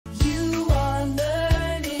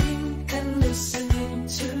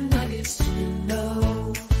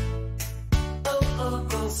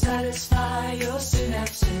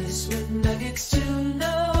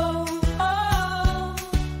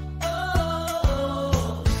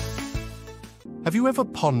Have you ever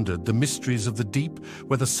pondered the mysteries of the deep,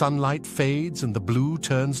 where the sunlight fades and the blue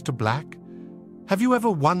turns to black? Have you ever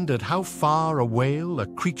wondered how far a whale, a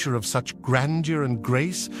creature of such grandeur and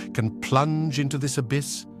grace, can plunge into this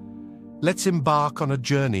abyss? Let's embark on a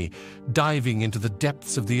journey, diving into the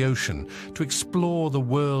depths of the ocean to explore the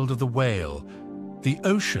world of the whale. The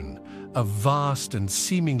ocean, a vast and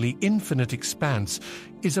seemingly infinite expanse,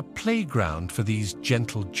 is a playground for these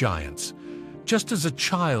gentle giants. Just as a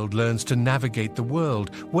child learns to navigate the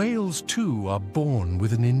world, whales too are born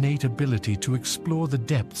with an innate ability to explore the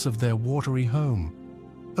depths of their watery home.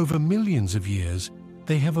 Over millions of years,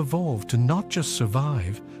 they have evolved to not just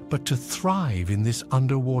survive, but to thrive in this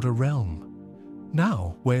underwater realm.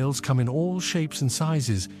 Now, whales come in all shapes and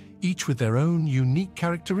sizes, each with their own unique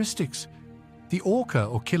characteristics. The orca,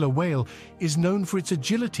 or killer whale, is known for its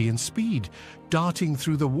agility and speed, darting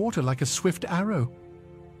through the water like a swift arrow.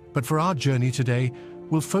 But for our journey today,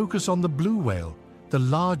 we'll focus on the blue whale, the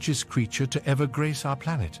largest creature to ever grace our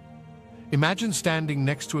planet. Imagine standing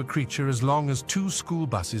next to a creature as long as 2 school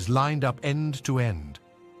buses lined up end to end.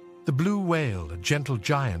 The blue whale, a gentle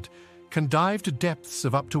giant, can dive to depths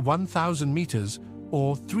of up to 1,000 meters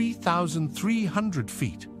or 3,300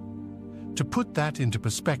 feet. To put that into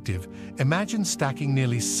perspective, imagine stacking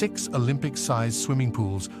nearly 6 Olympic-sized swimming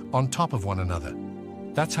pools on top of one another.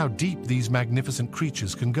 That's how deep these magnificent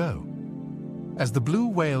creatures can go. As the blue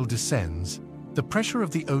whale descends, the pressure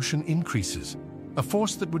of the ocean increases, a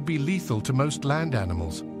force that would be lethal to most land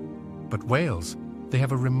animals. But whales, they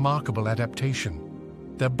have a remarkable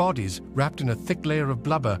adaptation. Their bodies, wrapped in a thick layer of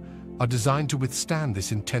blubber, are designed to withstand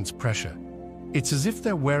this intense pressure. It's as if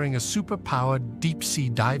they're wearing a super-powered deep-sea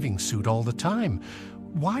diving suit all the time.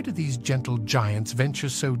 Why do these gentle giants venture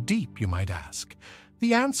so deep, you might ask?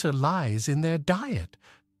 The answer lies in their diet.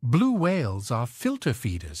 Blue whales are filter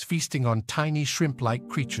feeders, feasting on tiny shrimp-like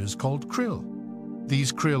creatures called krill.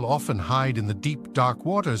 These krill often hide in the deep, dark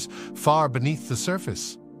waters, far beneath the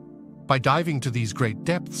surface. By diving to these great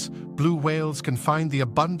depths, blue whales can find the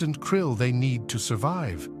abundant krill they need to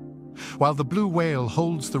survive. While the blue whale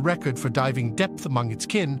holds the record for diving depth among its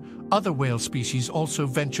kin, other whale species also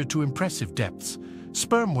venture to impressive depths.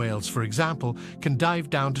 Sperm whales, for example, can dive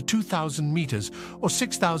down to 2,000 meters or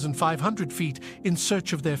 6,500 feet in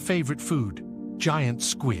search of their favorite food, giant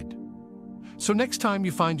squid. So next time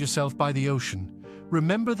you find yourself by the ocean,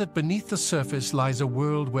 remember that beneath the surface lies a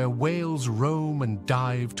world where whales roam and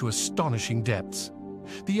dive to astonishing depths.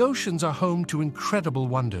 The oceans are home to incredible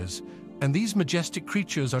wonders, and these majestic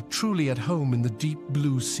creatures are truly at home in the deep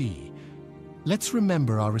blue sea. Let's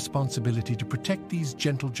remember our responsibility to protect these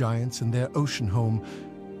gentle giants and their ocean home,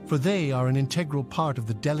 for they are an integral part of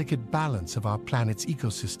the delicate balance of our planet's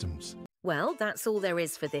ecosystems. Well, that's all there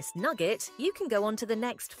is for this nugget. You can go on to the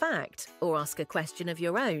next fact, or ask a question of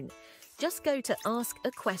your own. Just go to Ask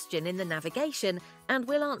a Question in the navigation, and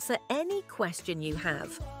we'll answer any question you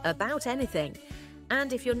have, about anything.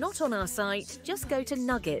 And if you're not on our site, just go to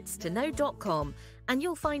nuggetstoKnow.com and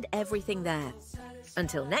you'll find everything there.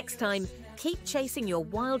 Until next time, keep chasing your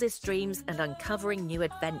wildest dreams and uncovering new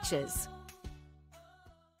adventures.